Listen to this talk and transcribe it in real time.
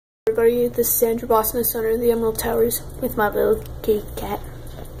everybody, this is Sandra Boston, owner of the Emerald Towers, with my little kitty cat.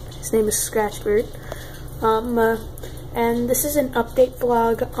 His name is Scratchbird. And this is an update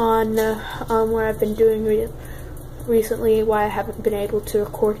vlog on what I've been doing recently, why I haven't been able to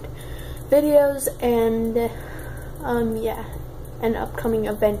record videos, and yeah, an upcoming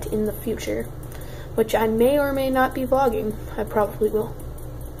event in the future, which I may or may not be vlogging. I probably will.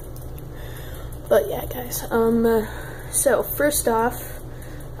 But yeah, guys, so first off,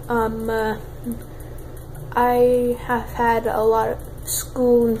 I have had a lot of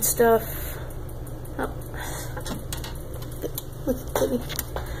school and stuff. Oh, look at Kitty.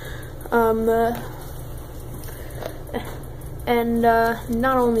 And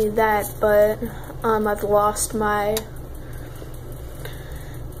not only that, but I've lost my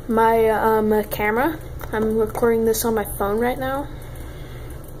camera. I'm recording this on my phone right now.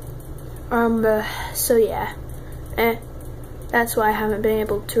 So yeah, that's why I haven't been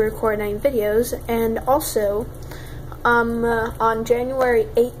able to record any videos. And also, on January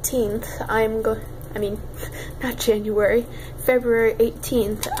 18th, February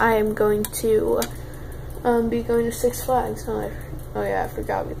 18th, I am going to be going to Six Flags. Oh yeah, I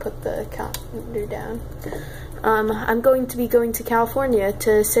forgot we put the calendar down. I'm going to be going to California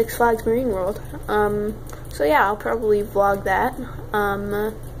to Six Flags Marine World. So yeah, I'll probably vlog that.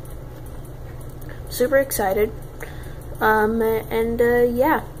 Super excited.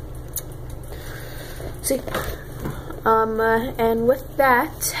 Yeah. See. And with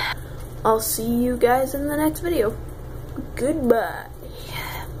that, I'll see you guys in the next video. Goodbye,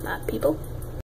 my people.